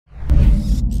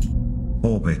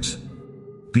Orbit.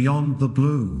 Beyond the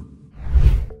blue.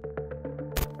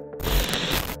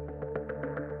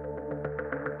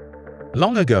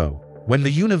 Long ago, when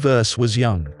the universe was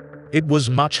young, it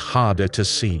was much harder to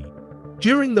see.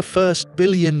 During the first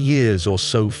billion years or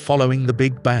so following the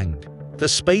Big Bang, the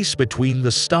space between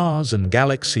the stars and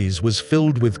galaxies was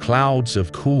filled with clouds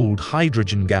of cooled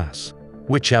hydrogen gas,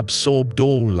 which absorbed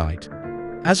all light.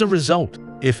 As a result,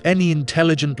 if any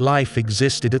intelligent life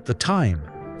existed at the time,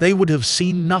 they would have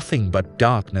seen nothing but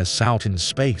darkness out in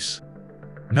space.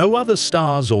 No other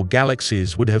stars or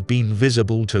galaxies would have been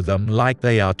visible to them like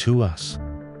they are to us.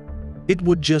 It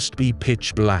would just be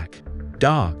pitch black,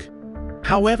 dark.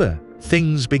 However,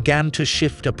 things began to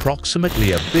shift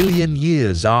approximately 1 billion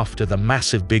years after the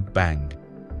massive Big Bang.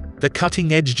 The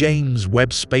cutting-edge James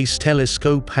Webb Space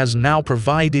Telescope has now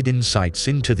provided insights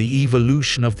into the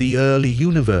evolution of the early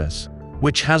universe,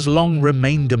 which has long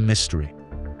remained a mystery.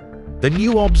 The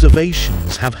new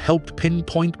observations have helped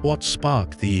pinpoint what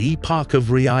sparked the Epoch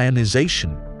of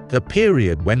Reionization, the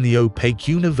period when the opaque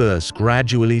universe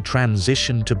gradually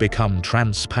transitioned to become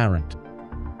transparent.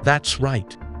 That's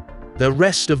right. The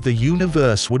rest of the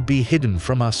universe would be hidden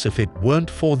from us if it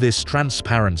weren't for this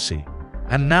transparency,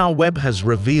 and now Webb has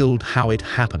revealed how it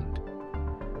happened.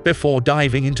 Before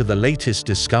diving into the latest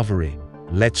discovery,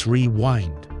 let's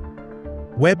rewind.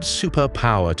 Webb's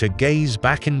superpower to gaze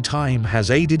back in time has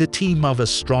aided a team of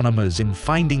astronomers in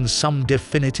finding some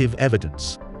definitive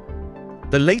evidence.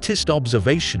 The latest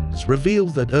observations reveal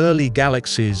that early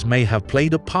galaxies may have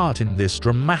played a part in this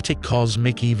dramatic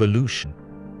cosmic evolution.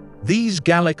 These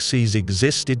galaxies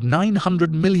existed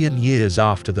 900 million years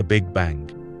after the Big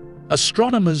Bang.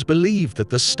 Astronomers believe that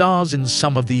the stars in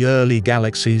some of the early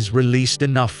galaxies released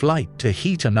enough light to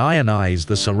heat and ionize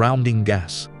the surrounding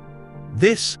gas.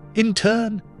 This, in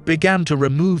turn, began to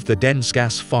remove the dense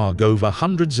gas fog over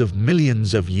hundreds of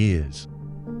millions of years.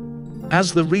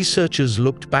 As the researchers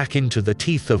looked back into the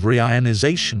teeth of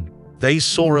reionization, they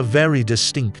saw a very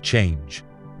distinct change.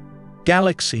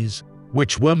 Galaxies,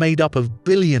 which were made up of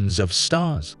billions of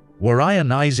stars, were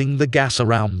ionizing the gas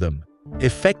around them,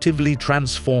 effectively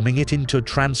transforming it into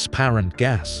transparent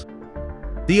gas.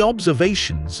 The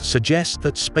observations suggest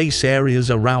that space areas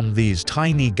around these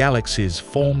tiny galaxies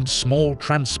formed small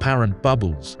transparent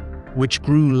bubbles, which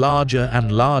grew larger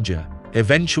and larger,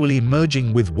 eventually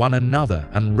merging with one another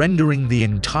and rendering the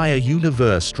entire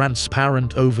universe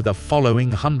transparent over the following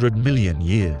 100 million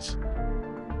years.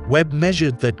 Webb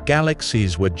measured that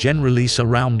galaxies were generally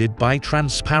surrounded by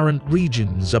transparent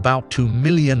regions about 2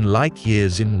 million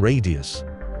light-years in radius.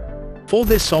 For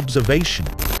this observation,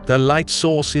 the light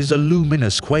source is a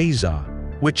luminous quasar,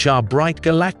 which are bright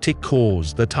galactic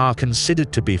cores that are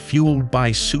considered to be fueled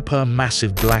by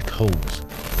supermassive black holes.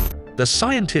 The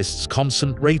scientists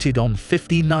concentrated on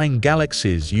 59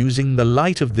 galaxies using the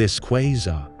light of this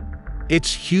quasar.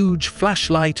 Its huge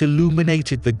flashlight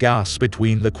illuminated the gas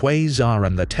between the quasar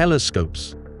and the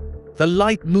telescopes. The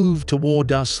light moved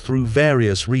toward us through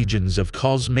various regions of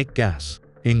cosmic gas,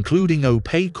 including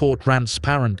opaque or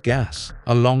transparent gas,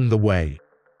 along the way.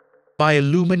 By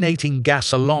illuminating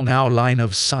gas along our line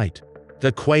of sight,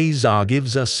 the quasar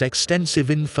gives us extensive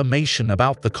information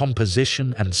about the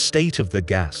composition and state of the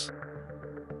gas.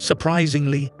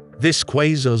 Surprisingly, this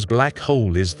quasar's black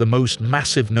hole is the most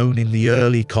massive known in the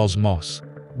early cosmos,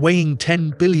 weighing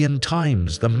 10 billion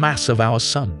times the mass of our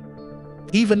Sun.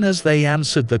 Even as they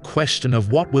answered the question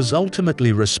of what was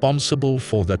ultimately responsible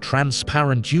for the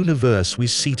transparent universe we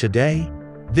see today,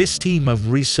 this team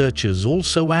of researchers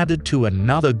also added to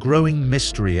another growing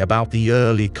mystery about the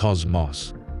early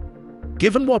cosmos.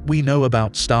 Given what we know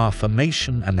about star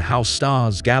formation and how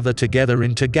stars gather together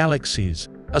into galaxies,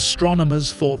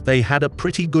 astronomers thought they had a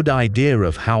pretty good idea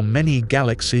of how many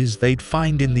galaxies they'd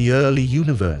find in the early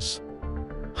universe.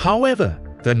 However,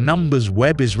 the numbers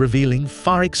Webb is revealing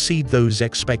far exceed those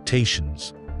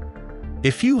expectations.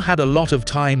 If you had a lot of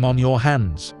time on your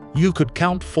hands, you could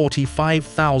count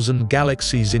 45,000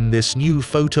 galaxies in this new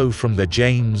photo from the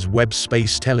James Webb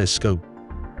Space Telescope.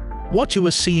 What you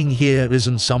are seeing here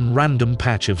isn't some random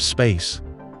patch of space.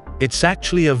 It's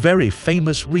actually a very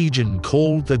famous region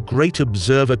called the Great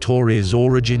Observatory's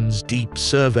Origins Deep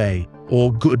Survey,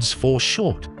 or GOODS for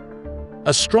short.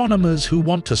 Astronomers who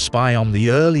want to spy on the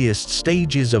earliest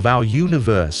stages of our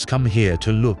universe come here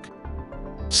to look.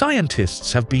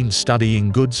 Scientists have been studying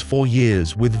GOODS for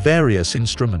years with various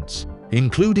instruments,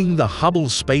 including the Hubble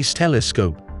Space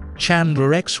Telescope,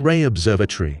 Chandra X-ray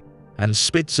Observatory, and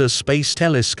Spitzer Space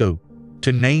Telescope,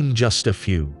 to name just a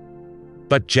few.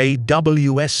 But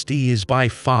JWST is by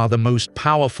far the most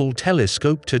powerful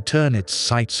telescope to turn its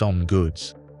sights on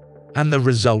GOODS. And the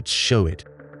results show it.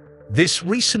 This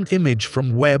recent image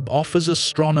from Webb offers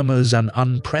astronomers an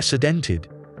unprecedented,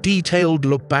 detailed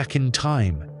look back in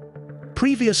time.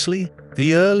 Previously,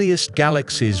 the earliest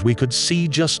galaxies we could see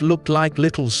just looked like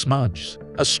little smudges,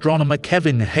 astronomer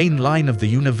Kevin Heinlein of the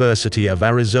University of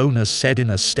Arizona said in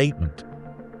a statement.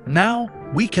 Now,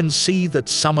 we can see that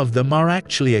some of them are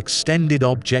actually extended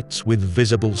objects with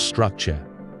visible structure.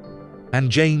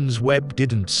 And James Webb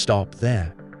didn't stop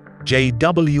there.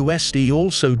 JWST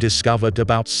also discovered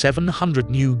about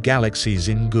 700 new galaxies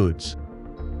in goods.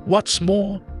 What's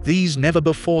more, these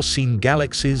never-before-seen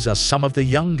galaxies are some of the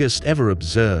youngest ever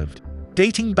observed,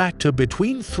 dating back to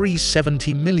between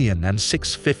 370 million and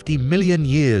 650 million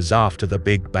years after the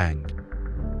Big Bang.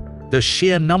 The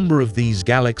sheer number of these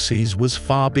galaxies was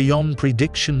far beyond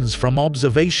predictions from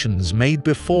observations made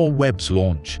before Webb's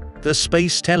launch, the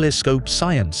Space Telescope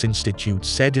Science Institute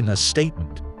said in a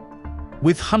statement.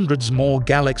 With hundreds more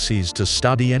galaxies to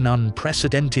study in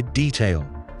unprecedented detail,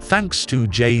 thanks to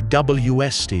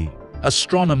JWST,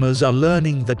 astronomers are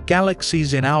learning that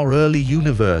galaxies in our early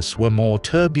universe were more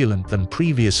turbulent than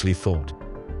previously thought.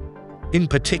 In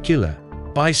particular,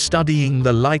 by studying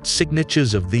the light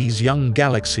signatures of these young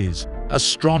galaxies,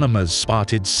 astronomers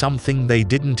spotted something they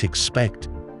didn't expect: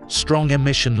 strong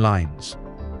emission lines.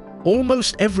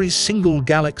 Almost every single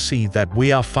galaxy that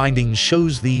we are finding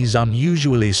shows these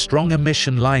unusually strong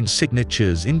emission line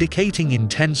signatures indicating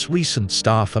intense recent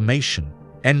star formation,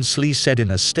 Ensley said in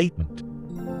a statement.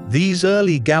 These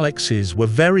early galaxies were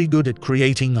very good at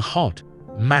creating hot,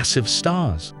 massive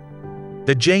stars.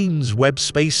 The James Webb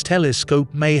Space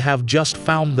Telescope may have just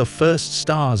found the first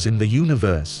stars in the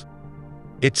universe.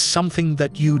 It's something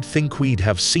that you'd think we'd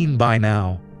have seen by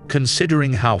now,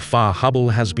 considering how far Hubble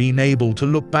has been able to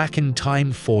look back in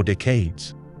time for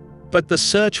decades. But the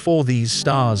search for these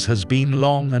stars has been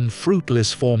long and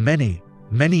fruitless for many,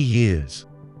 many years.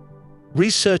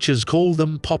 Researchers call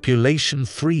them Population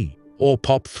 3, or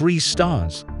POP3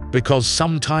 stars, because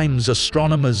sometimes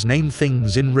astronomers name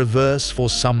things in reverse for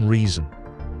some reason.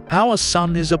 Our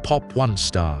Sun is a POP1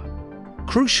 star.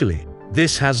 Crucially,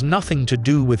 this has nothing to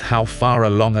do with how far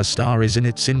along a star is in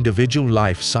its individual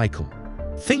life cycle.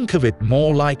 Think of it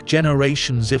more like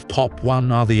generations. If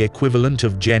POP1 are the equivalent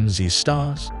of Gen Z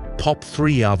stars,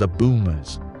 POP3 are the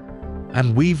boomers.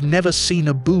 And we've never seen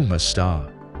a boomer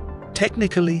star.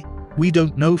 Technically, we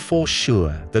don't know for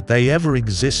sure that they ever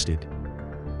existed.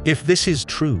 If this is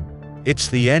true, it's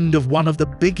the end of one of the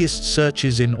biggest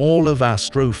searches in all of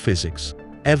astrophysics,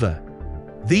 ever.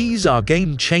 These are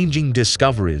game-changing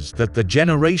discoveries that the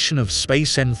generation of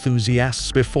space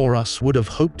enthusiasts before us would have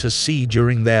hoped to see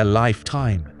during their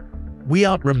lifetime. We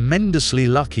are tremendously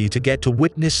lucky to get to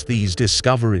witness these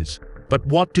discoveries, but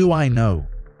what do I know?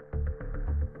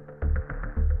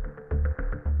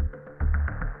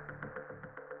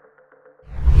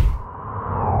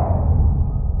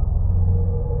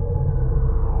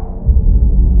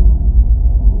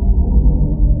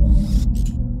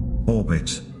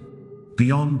 Orbit.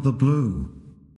 Beyond the blue.